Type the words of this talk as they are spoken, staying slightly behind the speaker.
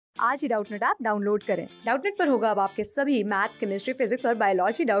आज ही Doubtnut app download करें। Doubtnut पर होगा अब आपके सभी मैथ्स, केमिस्ट्री, फिजिक्स और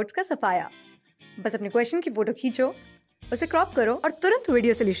बायोलॉजी डाउट्स का सफाया। बस अपने क्वेश्चन की फोटो खींचो, उसे क्रॉप करो और तुरंत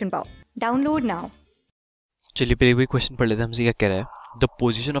वीडियो सोल्यूशन पाओ। Download now. चलिए पहले वही क्वेश्चन पढ़ लेते हैं। हमसे क्या कह रहा है? The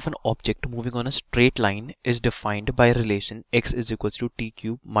position of an object moving on a straight line is defined by relation x is equals to T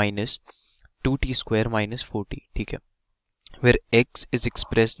cube minus 2t square minus 4t. ठीक है, where x is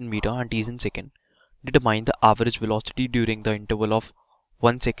expressed in meter and t is in second. Determine the average velocity during the interval of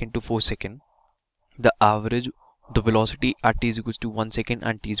 1 second to 4 second. The velocity at t is equals to 1 second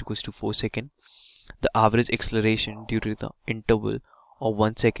and t is equals to 4 second. The average acceleration during the interval of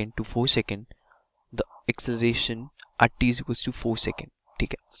 1 second to 4 second. The acceleration at t is equals to 4 second.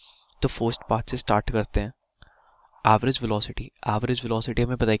 ठीक है, तो first part से start करते हैं. Average velocity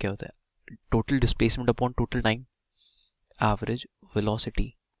हमें पता है क्या होता है? Total displacement upon total time. Average velocity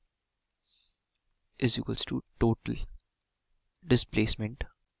is equals to total displacement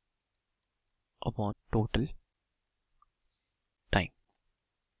upon total time.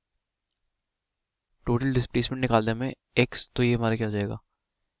 Total displacement निकालने में x, तो ये हमारा क्या हो जाएगा?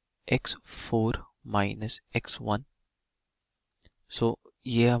 x4 minus x1. सो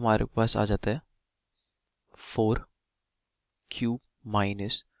ये हमारे पास आ जाता है 4 cube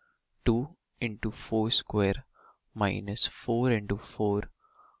minus 2 into 4 square minus 4 into 4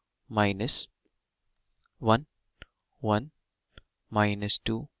 minus 1 1 minus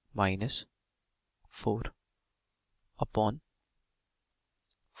 2 minus 4 upon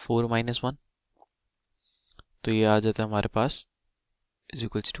 4 minus 1. तो ये आ जाता है हमारे पास is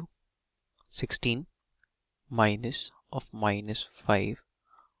equals to 16 minus of minus 5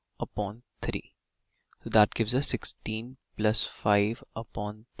 upon 3. So that gives us 16 plus 5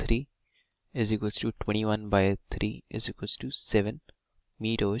 upon 3 is equals to 21 by 3 is equals to 7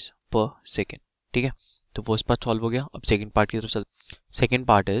 meters per second. ठीक है, तो first part solve हो गया. अब सेकंड पार्ट की तरफ चल. Second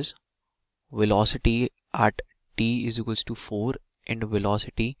part is velocity at t is equals to 4 and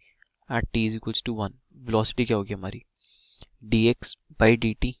velocity at t is equals to 1. Velocity क्या होगी हमारी? dx by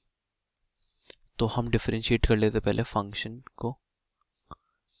dt. तो हम डिफरेंशिएट कर लेते पहले फंक्शन को.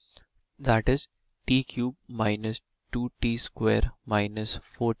 That is t cube minus 2t square minus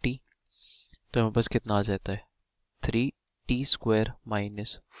 4t. तो हमारे पास कितना आ जाता है? 3t square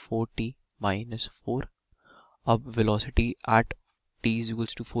minus 4t minus 4. अब velocity at t is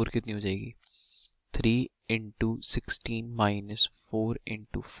equals to 4 कितनी हो जाएगी? 3 इंटू 16 माइनस 4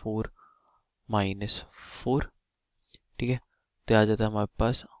 इंटू 4 माइनस 4. ठीक है, तो आ जाता है हमारे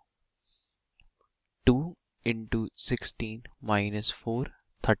पास 2 into 16 minus 4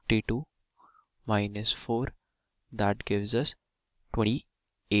 32 minus 4. That gives us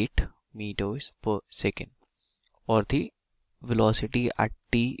 28 meters per second. और थी velocity at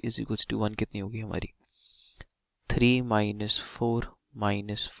t is equals to 1 कितनी होगी हमारी? 3 minus 4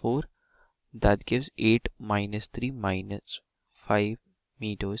 minus 4. That gives 8 minus 3 minus 5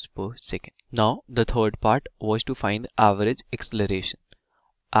 meters per second. Now the third part was to find the average acceleration.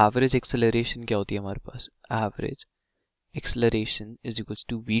 Average acceleration क्या होती है हमारे पास? Average acceleration is equals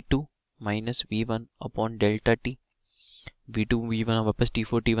to v2 minus v1 upon delta t. v2 v1 वापस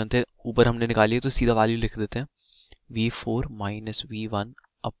t4 t1 थे, ऊपर हमने निकाली है तो सीधा वैल्यू लिख देते हैं. v4 minus v1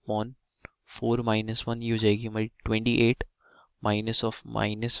 upon 4 minus 1, ये हो जाएगी हमारी 28 माइनस ऑफ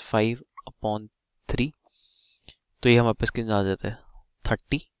माइनस 5 अपॉन 3. तो ये हमारे पास कितना आ जाता है?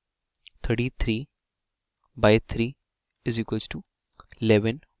 33 by 3 is equals to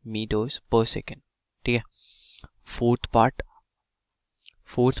 11 metres पर सेकेंड. ठीक है, फोर्थ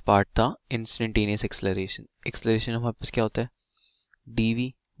पार्ट था इंस्टेंटेनियस एक्सेलरेशन. एक्सेलरेशन हमारे पास क्या होता है?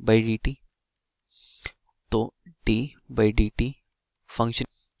 dv by dt. तो d by dt function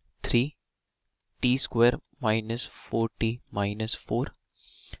 3t square minus 4t minus 4.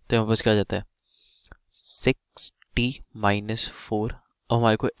 तो हमारे पास क्या आ जाता है? 6t minus 4. अब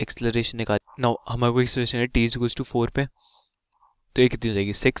हमारे को एक्सेलरेशन निकाल. नाउ हमारे को एक्सेलरेशन है t इज इक्वल्स टू 4 पे, तो ये कितनी हो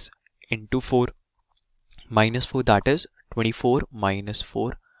जाएगी? 6 into 4 minus 4. That is 24 minus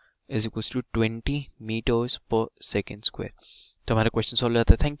 4 is equals to 20 metres पर सेकेंड स्क्वायर. तो हमारा क्वेश्चन सॉल्व हो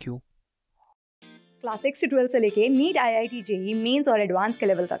जाता है. Thank you. क्लास 6 से 12 से लेके नीट, IIT, JEE मेंस और एडवांस के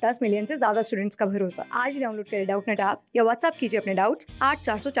लेवल तक 10 मिलियन से ज्यादा स्टूडेंट्स का भरोसा. आज ही डाउनलोड करें डाउटनेट ऐप या व्हाट्सएप कीजिए अपने डाउट्स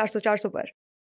 8400 400 400 पर.